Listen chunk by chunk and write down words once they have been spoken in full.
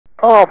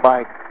Oh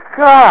my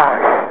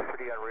gosh!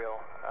 Pretty unreal.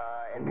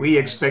 We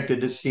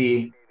expected to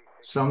see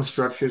some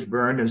structures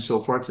burned and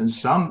so forth and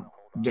some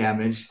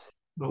damage,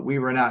 but we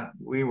were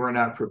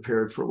not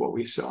prepared for what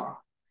we saw.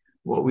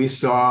 What we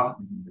saw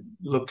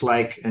looked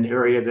like an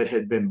area that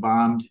had been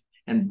bombed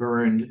and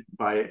burned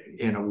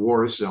in a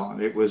war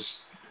zone. It was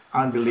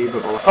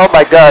unbelievable. Oh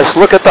my gosh,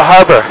 look at the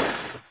harbor.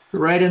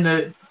 Right in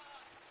the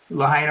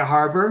Lahaina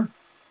harbor,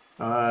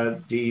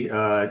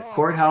 the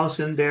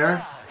courthouse in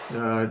there,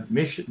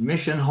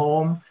 mission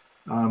home,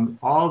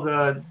 all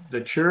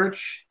the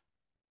church,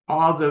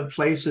 all the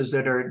places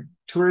that are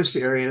tourist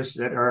areas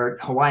that are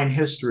Hawaiian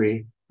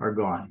history are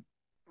gone.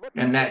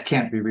 And that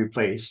can't be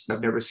replaced.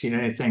 I've never seen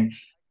anything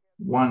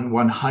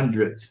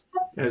 1/100th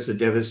as a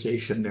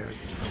devastation there.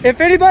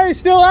 If anybody's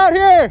still out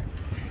here,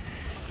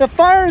 the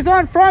fire is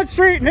on Front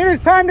Street and it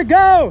is time to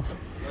go.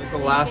 It was the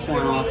last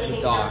one off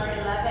the dock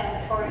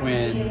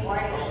when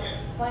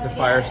the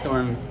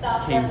firestorm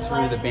came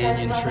through the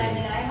banyan tree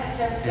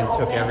and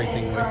took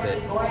everything with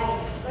it.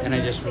 And I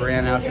just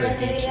ran out to the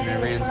beach and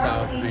I ran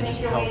south and I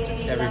just helped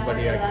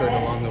everybody I could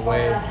along the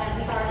way.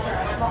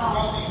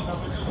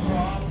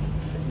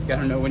 You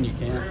gotta know when you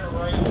can.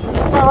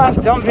 It's our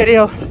last dump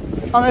video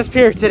on this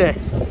pier today.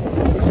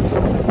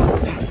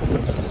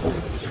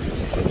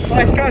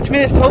 Bye, Scotch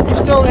Mist. Hope you're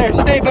still there.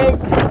 Stay boat.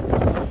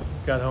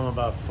 Got home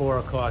about 4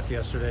 o'clock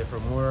yesterday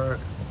from work.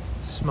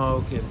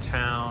 Smoke in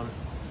town.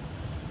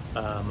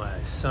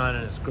 My son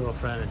and his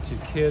girlfriend and 2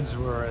 kids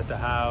were at the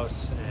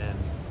house, and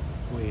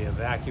we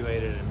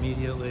evacuated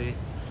immediately.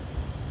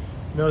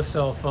 No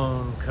cell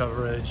phone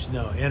coverage,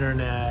 no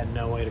internet,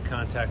 no way to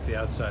contact the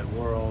outside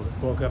world.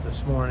 Woke up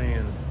this morning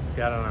and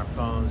got on our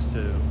phones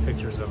to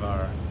pictures of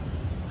our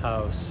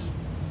house,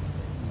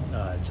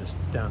 just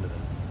down to the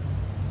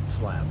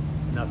slab.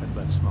 Nothing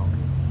but smoke,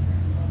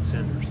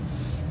 cinders.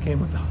 Came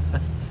with the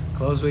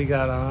clothes we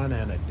got on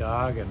and a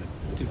dog and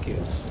 2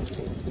 kids.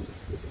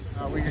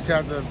 We just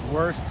had the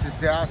worst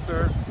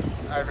disaster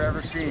I've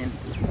ever seen.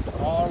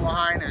 All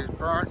Lahaina is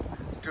burnt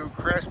to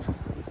crisp,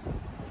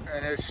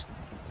 and it's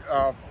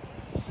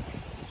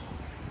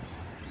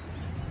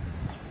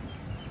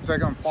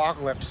like an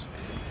apocalypse.